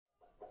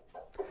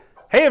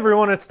Hey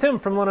everyone, it's Tim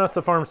from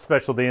Linessa Farms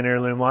Specialty and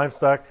Heirloom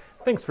Livestock.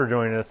 Thanks for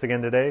joining us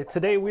again today.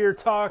 Today we are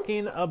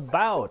talking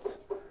about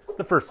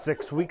the first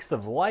 6 weeks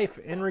of life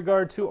in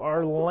regard to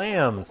our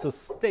lambs. So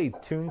stay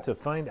tuned to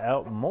find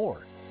out more.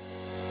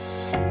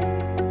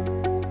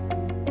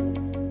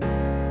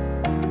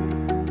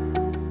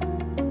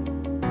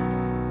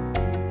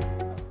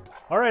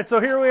 All right, so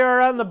here we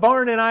are out in the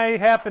barn, and I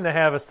happen to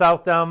have a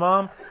Southdown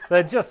mom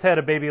that just had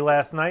a baby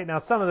last night. Now,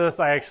 some of this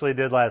I actually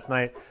did last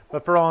night,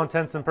 but for all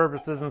intents and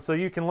purposes, and so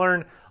you can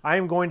learn,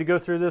 I'm going to go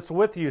through this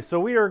with you. So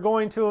we are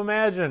going to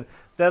imagine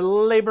that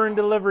labor and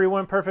delivery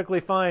went perfectly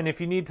fine. If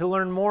you need to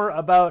learn more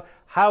about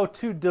how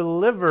to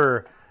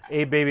deliver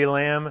a baby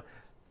lamb,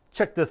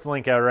 check this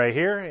link out right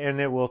here, and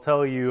it will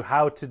tell you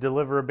how to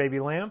deliver a baby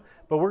lamb.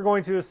 But we're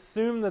going to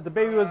assume that the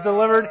baby was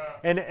delivered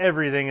and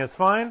everything is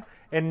fine.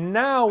 And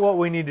now what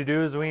we need to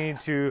do is we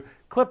need to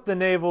clip the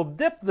navel,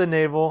 dip the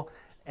navel,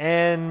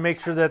 and make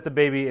sure that the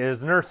baby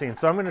is nursing.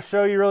 So I'm going to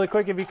show you really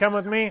quick. If you come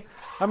with me,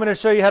 I'm going to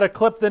show you how to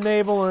clip the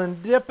navel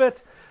and dip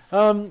it.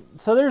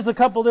 So there's a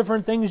couple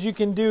different things you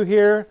can do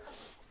here.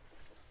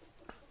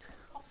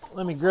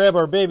 Let me grab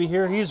our baby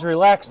here. He's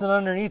relaxing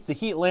underneath the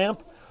heat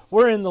lamp.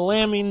 We're in the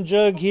lambing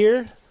jug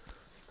here.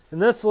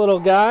 And this little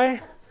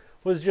guy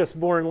was just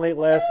born late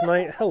last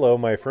night. Hello,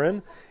 my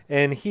friend.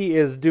 And he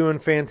is doing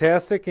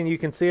fantastic. And you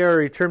can see I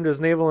already trimmed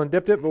his navel and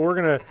dipped it, but we're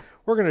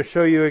gonna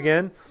show you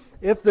again.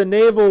 If the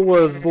navel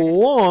was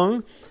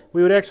long,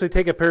 we would actually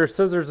take a pair of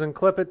scissors and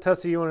clip it.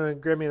 Tessie, you want to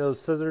grab me those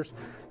scissors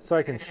so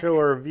I can show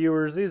our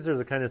viewers? These are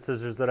the kind of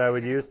scissors that I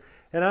would use.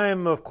 And I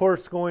am, of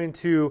course, going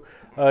to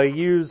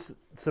use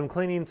some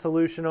cleaning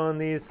solution on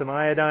these, some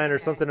iodine or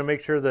something to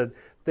make sure that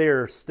they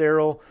are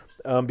sterile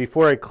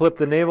before I clip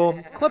the navel.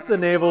 Clip the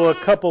navel a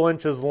couple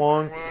inches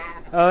long.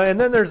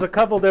 And then there's a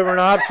couple different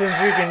options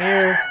you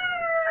can use.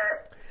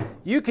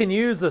 You can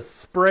use a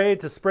spray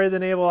to spray the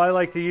navel. I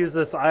like to use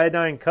this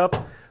iodine cup.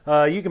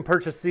 You can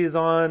purchase these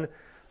on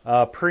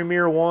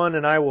Premier One,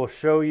 and I will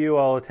show you.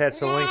 I'll attach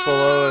the link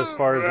below as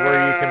far as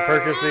where you can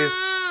purchase these.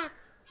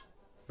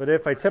 But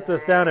if I tip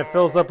this down, it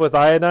fills up with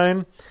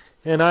iodine,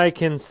 and I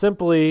can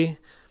simply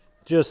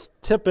just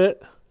tip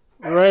it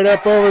right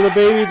up over the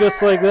baby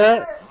just like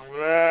that.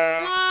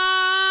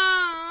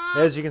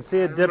 As you can see,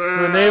 it dips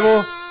the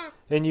navel,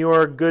 and you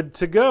are good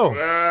to go.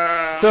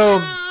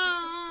 So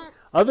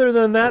other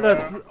than that,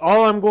 that's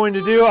all I'm going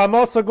to do. I'm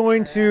also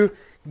going to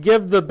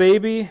give the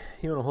baby,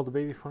 you want to hold the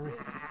baby for me?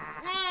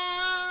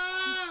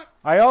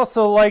 I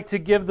also like to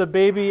give the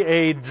baby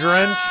a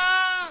drench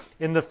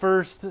in the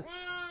first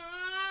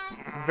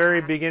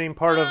very beginning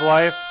part of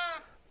life.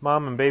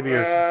 Mom and baby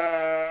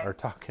are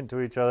talking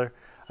to each other.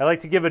 I like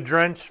to give a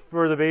drench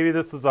for the baby.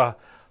 This is a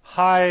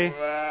high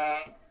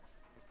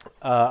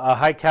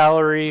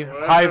calorie,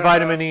 high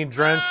vitamin E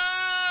drench.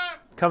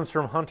 Comes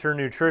from Hunter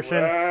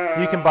Nutrition.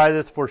 You can buy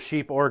this for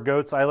sheep or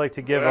goats. I like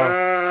to give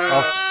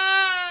a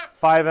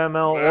 5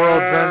 ml oral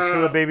drench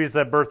to the babies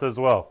at birth as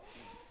well.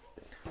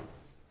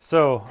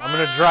 So I'm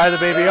going to dry the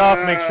baby off,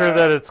 make sure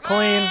that it's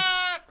clean,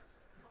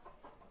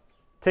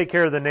 take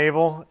care of the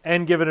navel,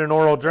 and give it an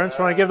oral drench.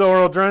 When I give the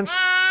oral drench,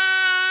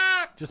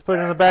 just put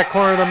it in the back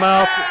corner of the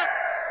mouth,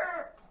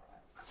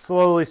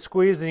 slowly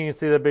squeeze, and you can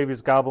see the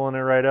baby's gobbling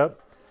it right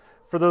up.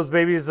 For those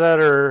babies that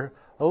are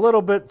a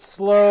little bit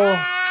slow,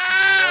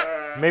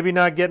 maybe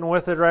not getting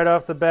with it right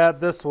off the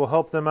bat, this will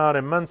help them out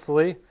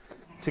immensely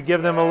to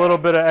give them a little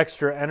bit of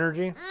extra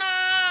energy.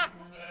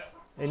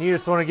 And you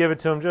just want to give it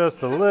to them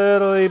just a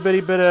little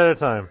bitty bit at a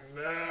time.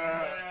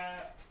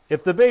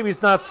 If the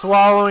baby's not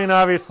swallowing,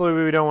 obviously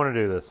we don't want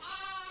to do this.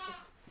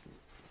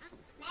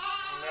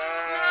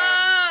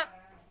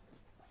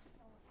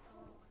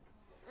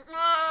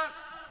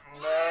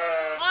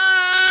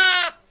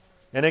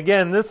 And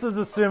again, this is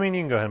assuming,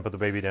 you can go ahead and put the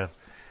baby down.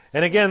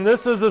 And again,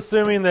 this is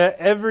assuming that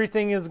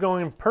everything is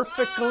going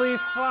perfectly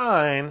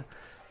fine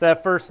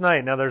that first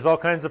night. Now, there's all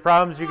kinds of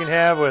problems you can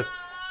have with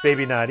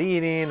baby not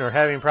eating or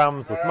having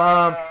problems with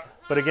mom.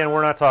 But again,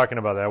 we're not talking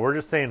about that. We're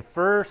just saying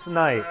first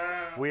night.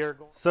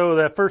 So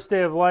that first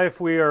day of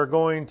life, we are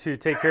going to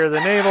take care of the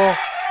navel.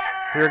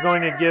 We are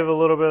going to give a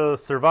little bit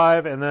of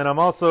survive. And then I'm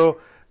also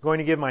going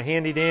to give my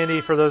handy dandy.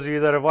 For those of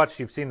you that have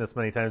watched, you've seen this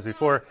many times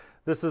before.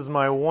 This is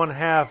my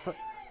 1/2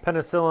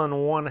 penicillin,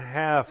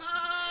 1/2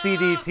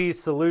 CDT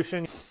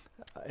solution,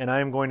 and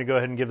I'm going to go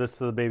ahead and give this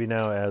to the baby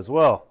now as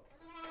well.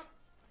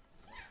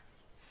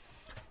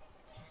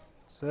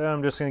 So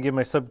I'm just going to give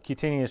my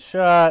subcutaneous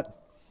shot.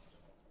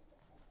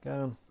 Got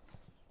him.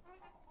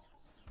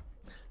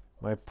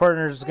 My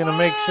partner's going to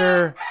make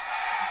sure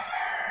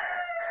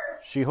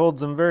she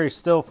holds them very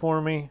still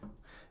for me.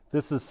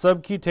 This is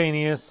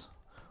subcutaneous,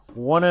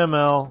 1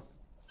 ml.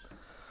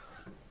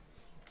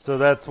 So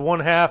that's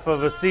 1/2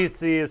 of a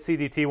cc of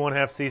CDT,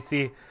 1/2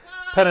 cc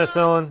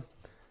penicillin.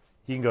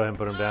 You can go ahead and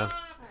put them down.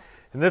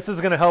 And this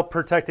is going to help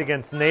protect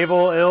against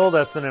navel ill.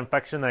 That's an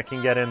infection that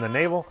can get in the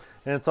navel.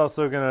 And it's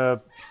also going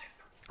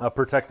to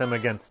protect them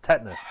against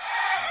tetanus.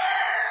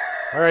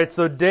 All right,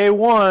 so day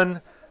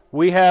one,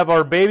 we have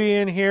our baby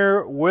in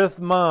here with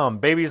mom.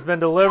 Baby's been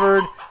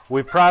delivered.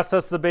 We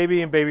processed the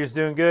baby, and baby's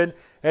doing good.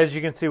 As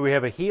you can see, we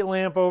have a heat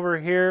lamp over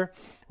here.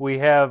 We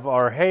have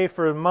our hay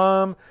for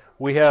mom.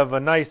 We have a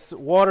nice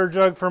water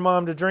jug for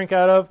mom to drink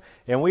out of,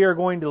 and we are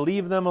going to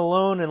leave them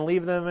alone and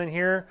leave them in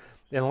here.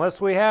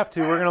 Unless we have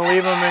to, we're going to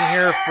leave them in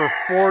here for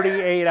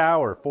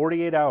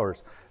 48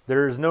 hours.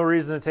 There's no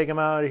reason to take them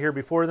out of here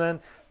before then.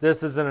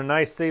 This is in a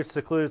nice, safe,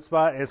 secluded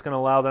spot. It's going to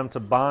allow them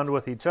to bond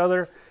with each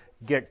other,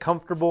 get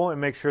comfortable, and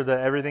make sure that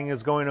everything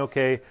is going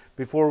okay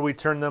before we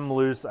turn them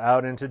loose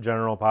out into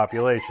general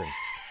population.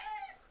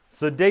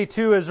 So day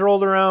 2 has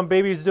rolled around.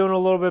 Baby's doing a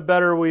little bit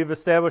better. We've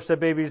established that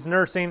baby's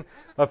nursing.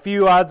 A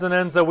few odds and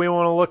ends that we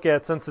want to look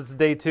at since it's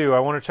day 2. I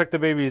want to check the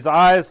baby's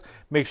eyes,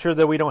 make sure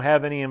that we don't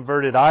have any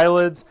inverted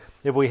eyelids.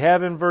 If we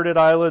have inverted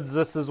eyelids,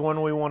 this is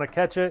when we want to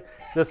catch it.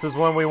 This is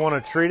when we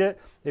want to treat it.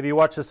 If you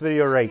watch this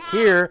video right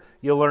here,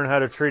 you'll learn how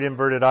to treat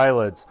inverted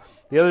eyelids.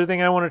 The other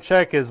thing I want to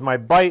check is my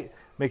bite.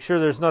 Make sure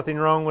there's nothing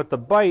wrong with the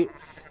bite.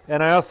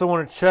 And I also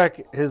want to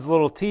check his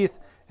little teeth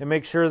and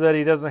make sure that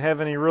he doesn't have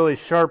any really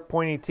sharp,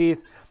 pointy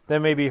teeth that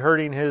may be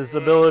hurting his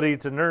ability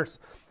to nurse.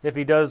 If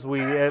he does,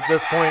 we, at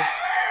this point,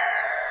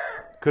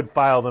 could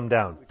file them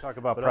down. We talk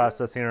about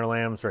processing our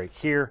lambs right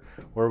here,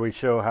 where we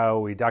show how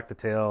we dock the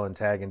tail and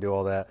tag and do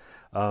all that.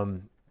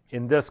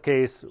 In this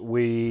case,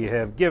 we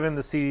have given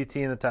the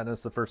CDT and the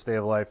tetanus the first day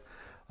of life,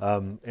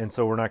 and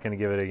so we're not going to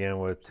give it again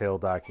with tail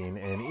docking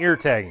and ear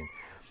tagging.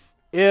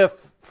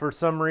 If, for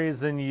some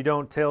reason, you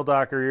don't tail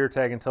dock or ear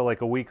tag until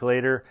like a week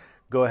later,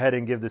 go ahead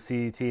and give the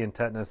CDT and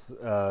tetanus,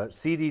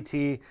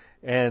 CDT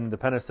and the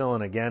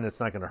penicillin again.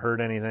 It's not going to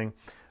hurt anything,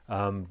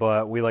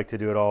 but we like to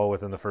do it all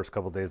within the first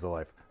couple days of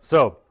life.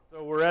 So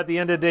we're at the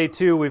end of day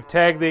 2. We've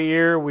tagged the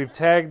ear, we've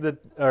tagged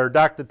or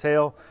docked the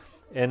tail,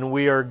 and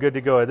we are good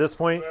to go. At this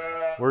point,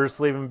 we're just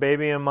leaving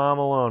baby and mom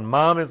alone.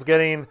 Mom is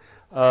getting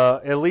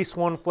at least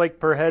 1 flake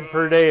per head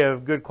per day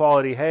of good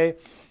quality hay.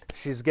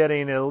 She's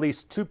getting at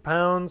least 2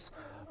 pounds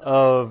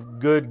of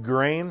good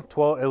grain,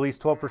 at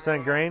least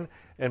 12% grain,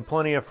 and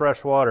plenty of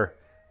fresh water.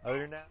 Other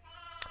than that,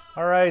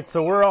 all right,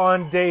 so we're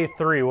on day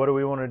 3. What do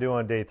we want to do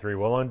on day 3?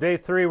 Well, on day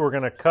 3, we're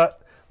going to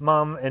cut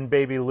mom and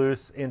baby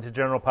loose into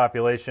general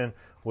population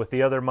with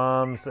the other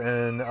moms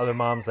and other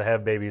moms that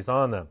have babies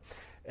on them.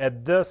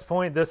 At this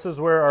point, this is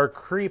where our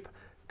creep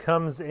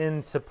comes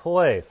into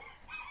play.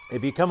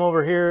 If you come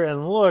over here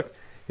and look,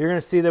 you're going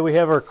to see that we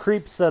have our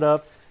creep set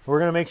up. We're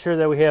going to make sure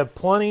that we have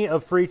plenty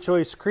of free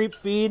choice creep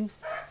feed,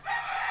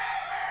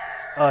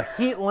 a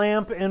heat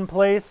lamp in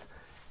place,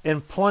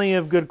 and plenty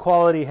of good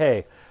quality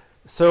hay.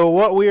 So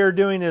what we are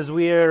doing is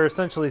we are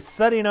essentially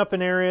setting up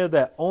an area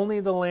that only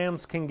the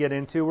lambs can get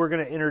into. We're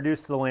going to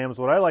introduce the lambs.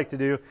 What I like to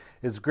do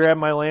is grab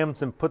my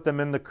lambs and put them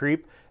in the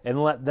creep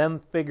and let them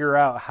figure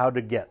out how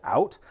to get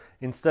out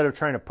instead of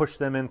trying to push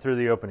them in through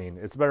the opening.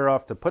 It's better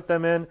off to put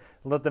them in and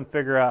let them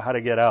figure out how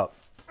to get out.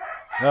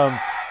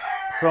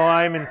 So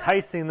I'm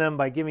enticing them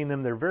by giving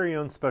them their very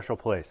own special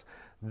place.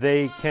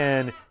 They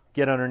can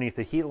get underneath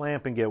the heat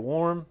lamp and get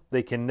warm.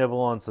 They can nibble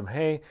on some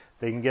hay.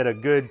 They can get a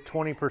good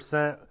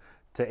 20%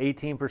 to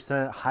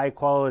 18% high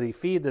quality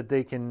feed that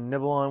they can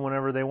nibble on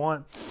whenever they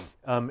want.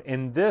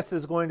 And this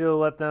is going to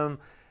let them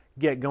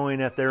get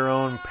going at their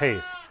own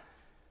pace.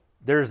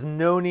 There's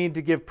no need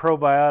to give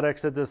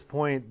probiotics at this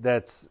point.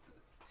 That's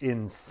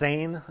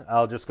insane.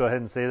 I'll just go ahead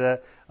and say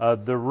that.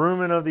 The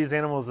rumen of these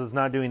animals is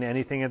not doing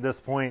anything at this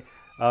point.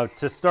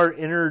 To start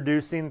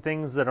introducing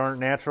things that aren't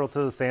natural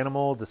to this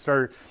animal, to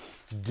start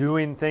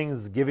doing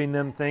things, giving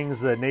them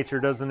things that nature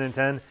doesn't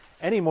intend,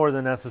 any more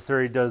than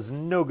necessary does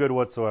no good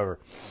whatsoever.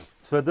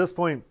 So at this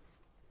point,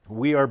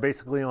 we are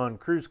basically on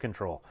cruise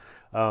control.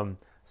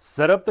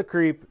 Set up the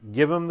creep,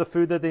 give them the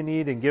food that they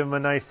need, and give them a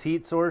nice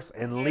heat source,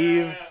 and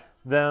leave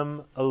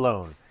them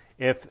alone.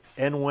 If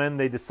and when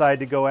they decide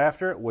to go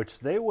after it, which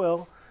they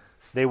will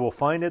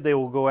find it, they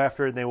will go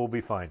after it, and they will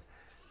be fine.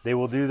 They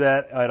will do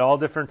that at all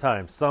different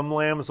times. Some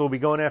lambs will be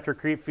going after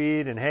creep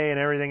feed and hay and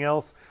everything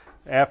else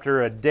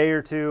after a day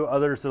or two.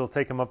 Others, it'll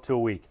take them up to a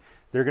week.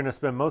 They're going to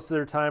spend most of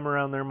their time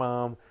around their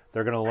mom.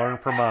 They're going to learn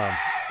from mom.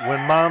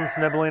 When mom's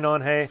nibbling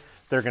on hay,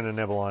 they're going to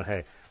nibble on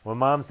hay. When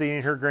mom's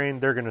eating her grain,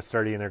 they're going to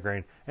start eating their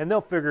grain. And they'll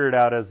figure it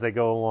out as they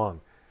go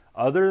along.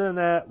 Other than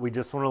that, we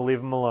just want to leave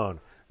them alone.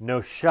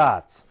 No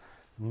shots,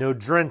 no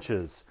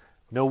drenches,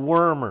 no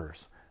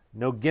wormers,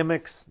 no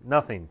gimmicks,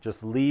 nothing.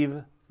 Just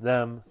leave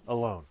them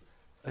alone.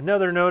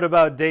 Another note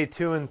about day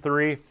 2 and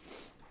 3,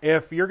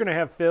 if you're going to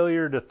have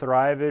failure to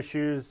thrive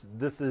issues,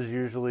 this is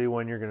usually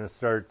when you're going to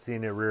start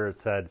seeing it rear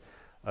its head.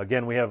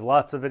 Again, we have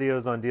lots of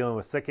videos on dealing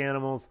with sick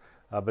animals,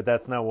 but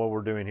that's not what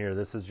we're doing here.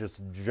 This is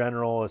just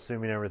general,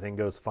 assuming everything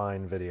goes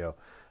fine video.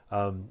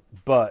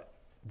 But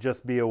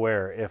just be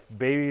aware, if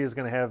baby is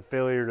going to have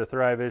failure to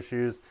thrive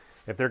issues,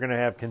 if they're going to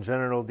have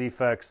congenital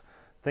defects,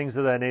 things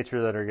of that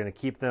nature that are going to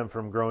keep them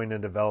from growing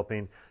and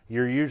developing,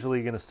 you're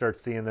usually going to start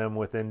seeing them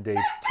within day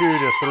 2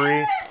 to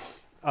 3.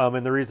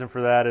 And the reason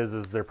for that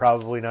is they're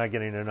probably not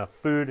getting enough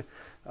food,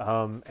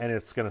 and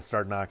it's going to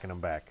start knocking them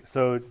back.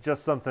 So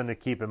just something to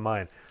keep in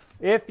mind.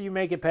 If you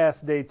make it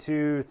past day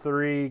 2,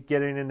 3,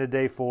 getting into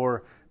day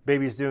 4,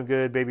 baby's doing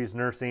good, baby's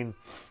nursing,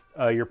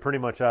 you're pretty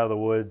much out of the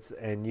woods,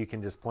 and you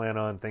can just plan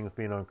on things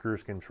being on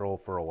cruise control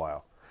for a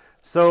while.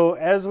 So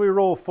as we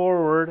roll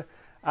forward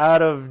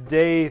out of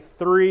day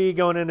 3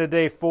 going into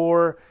day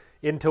 4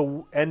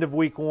 into end of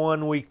week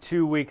 1, week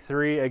 2, week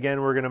 3,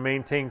 again, we're going to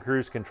maintain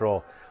cruise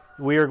control.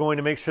 We are going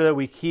to make sure that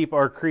we keep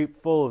our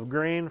creep full of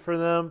grain for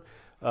them,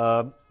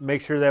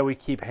 make sure that we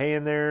keep hay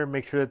in there,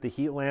 make sure that the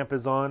heat lamp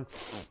is on,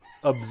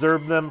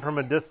 observe them from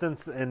a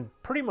distance, and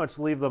pretty much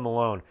leave them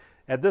alone.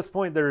 At this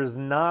point, there is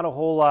not a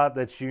whole lot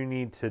that you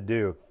need to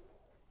do.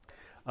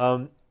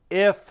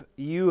 If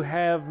you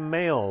have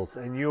males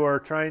and you are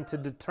trying to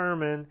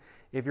determine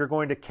if you're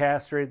going to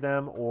castrate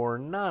them or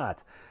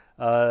not,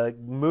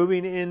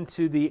 moving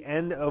into the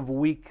end of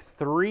week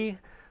 3,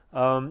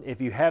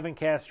 if you haven't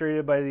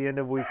castrated by the end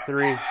of week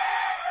 3,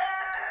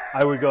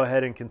 I would go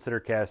ahead and consider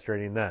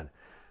castrating then.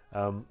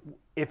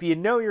 If you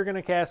know you're going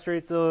to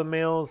castrate the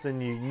males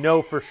and you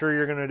know for sure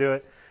you're going to do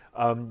it,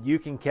 you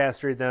can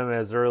castrate them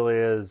as early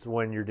as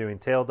when you're doing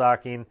tail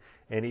docking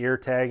and ear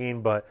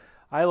tagging, but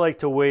I like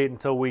to wait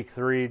until week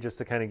 3 just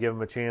to kind of give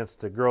them a chance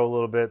to grow a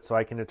little bit so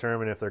I can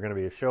determine if they're going to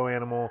be a show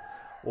animal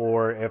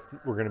or if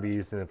we're going to be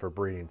using it for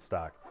breeding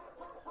stock.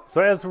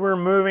 So as we're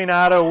moving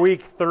out of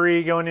week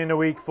 3 going into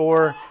week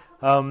 4,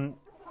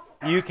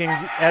 you can,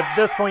 at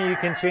this point, you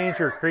can change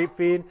your creep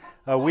feed.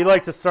 We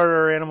like to start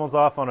our animals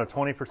off on a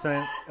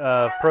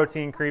 20%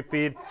 protein creep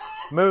feed.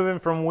 Moving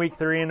from week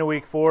 3 into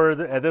week 4,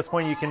 at this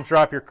point you can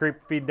drop your creep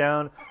feed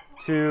down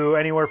to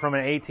anywhere from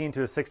an 18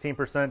 to a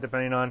 16%,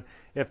 depending on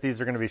if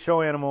these are going to be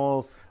show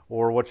animals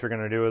or what you're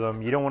going to do with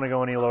them. You don't want to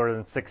go any lower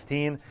than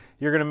 16.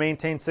 You're going to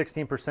maintain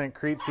 16%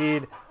 creep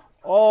feed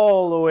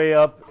all the way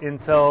up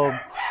until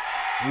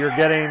you're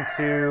getting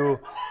to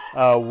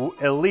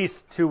at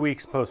least 2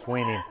 weeks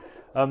post-weaning.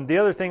 The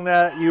other thing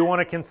that you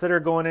want to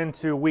consider going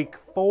into week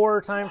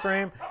 4 time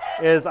frame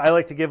is I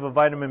like to give a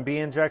vitamin B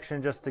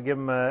injection just to give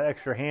them an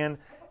extra hand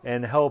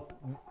and help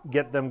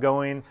get them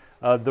going.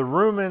 The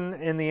rumen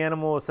in the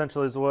animal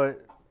essentially is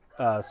what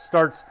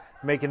starts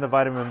making the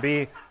vitamin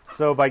B.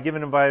 So by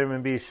giving a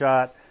vitamin B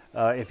shot,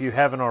 if you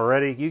haven't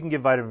already, you can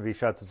give vitamin B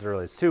shots as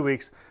early as 2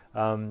 weeks.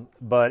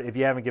 But if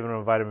you haven't given them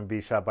a vitamin B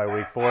shot by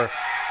week 4,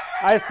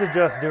 I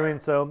suggest doing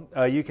so.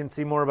 You can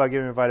see more about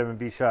giving a vitamin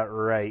B shot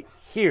right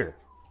here.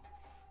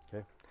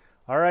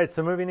 All right,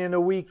 so moving into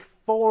week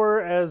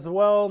 4 as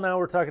well. Now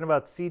we're talking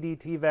about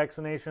CDT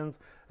vaccinations,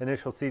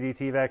 initial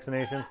CDT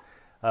vaccinations.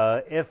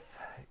 If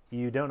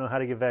you don't know how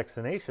to give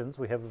vaccinations,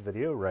 we have a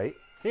video right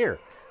here,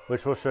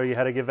 which will show you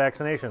how to give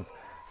vaccinations.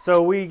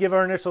 So we give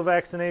our initial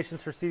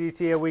vaccinations for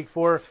CDT at week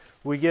 4.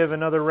 We give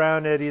another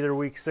round at either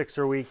week 6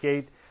 or week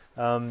 8,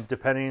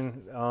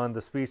 depending on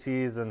the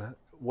species and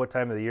what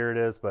time of the year it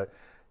is. But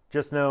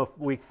just know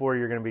week 4,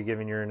 you're going to be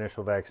giving your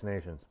initial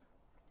vaccinations.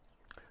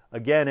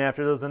 Again,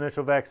 after those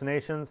initial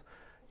vaccinations,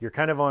 you're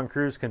kind of on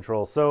cruise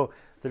control. So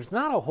there's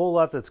not a whole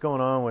lot that's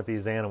going on with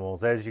these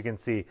animals, as you can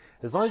see.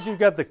 As long as you've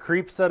got the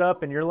creep set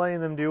up and you're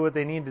letting them do what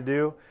they need to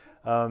do,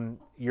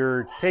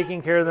 you're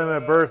taking care of them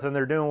at birth and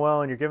they're doing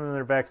well and you're giving them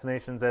their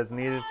vaccinations as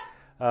needed,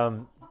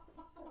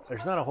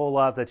 there's not a whole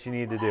lot that you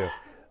need to do.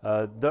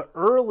 The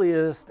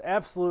earliest,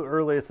 absolute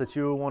earliest that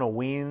you would want to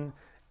wean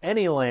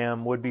any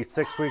lamb would be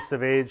 6 weeks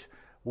of age.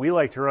 We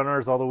like to run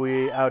ours all the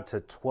way out to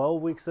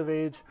 12 weeks of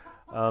age.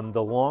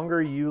 The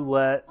longer you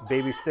let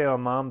baby stay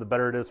on mom, the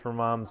better it is for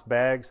mom's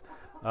bags.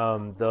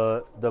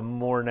 The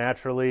more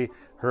naturally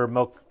her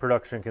milk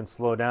production can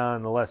slow down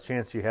and the less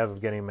chance you have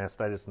of getting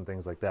mastitis and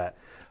things like that.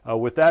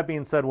 With that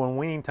being said, when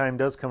weaning time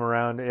does come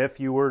around, if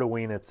you were to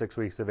wean at 6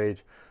 weeks of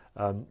age,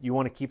 you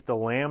want to keep the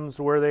lambs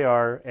where they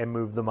are and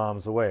move the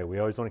moms away. We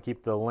always want to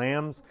keep the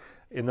lambs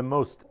in the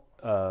most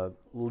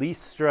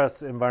least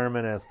stress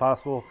environment as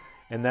possible,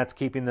 and that's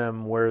keeping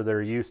them where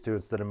they're used to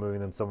instead of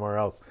moving them somewhere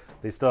else.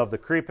 They still have the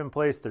creep in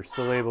place, they're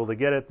still able to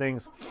get at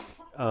things,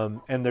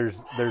 and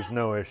there's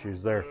no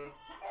issues there.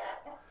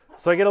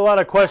 So I get a lot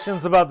of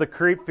questions about the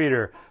creep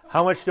feeder.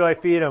 How much do I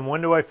feed them?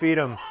 When do I feed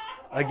them?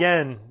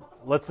 Again,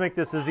 let's make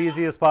this as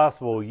easy as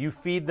possible. You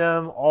feed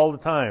them all the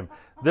time.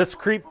 This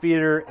creep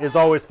feeder is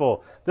always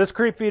full. This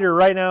creep feeder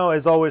right now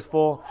is always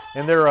full,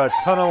 and there are a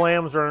ton of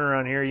lambs running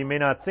around here. You may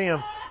not see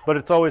them, but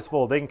it's always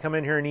full. They can come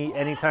in here and eat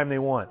anytime they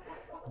want.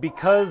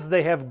 Because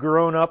they have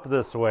grown up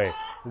this way,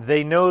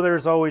 they know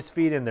there's always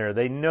feed in there.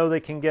 They know they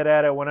can get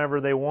at it whenever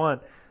they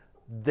want.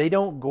 They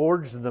don't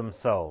gorge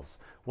themselves.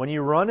 When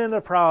you run into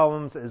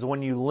problems is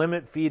when you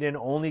limit feed and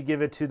only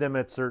give it to them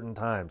at certain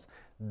times.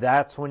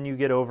 That's when you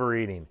get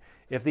overeating.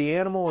 If the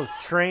animal is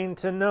trained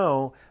to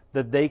know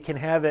that they can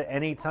have it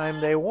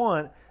anytime they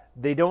want,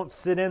 they don't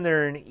sit in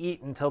there and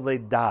eat until they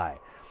die.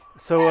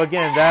 So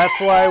again,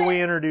 that's why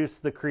we introduce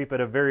the creep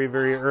at a very,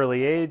 very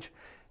early age.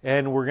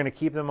 And we're going to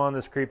keep them on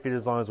this creep feed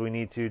as long as we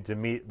need to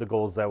meet the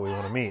goals that we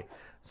want to meet.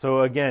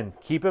 So again,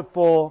 keep it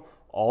full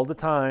all the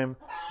time.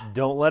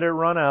 Don't let it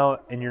run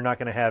out, and you're not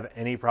going to have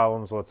any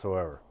problems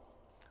whatsoever.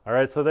 All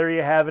right, so there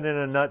you have it in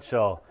a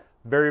nutshell.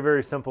 Very,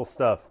 very simple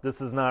stuff.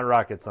 This is not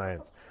rocket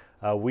science.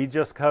 We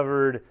just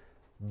covered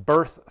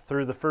birth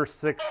through the first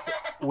 6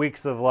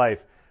 weeks of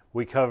life.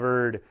 We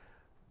covered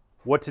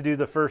what to do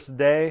the first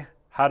day,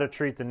 how to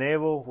treat the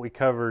navel. We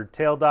covered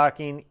tail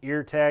docking,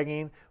 ear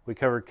tagging. We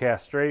covered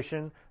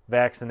castration,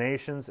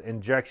 vaccinations,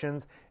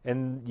 injections,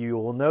 and you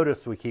will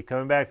notice we keep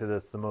coming back to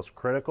this. The most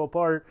critical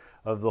part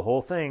of the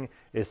whole thing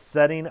is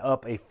setting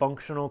up a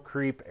functional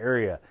creep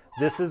area.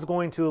 This is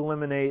going to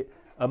eliminate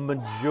a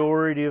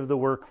majority of the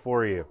work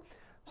for you.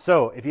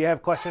 So if you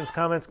have questions,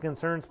 comments,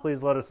 concerns,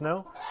 please let us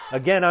know.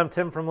 Again, I'm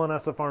Tim from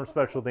Linessa Farms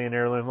Specialty and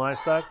Heirloom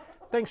Livestock.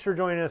 Thanks for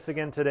joining us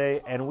again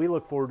today, and we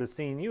look forward to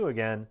seeing you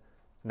again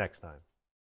next time.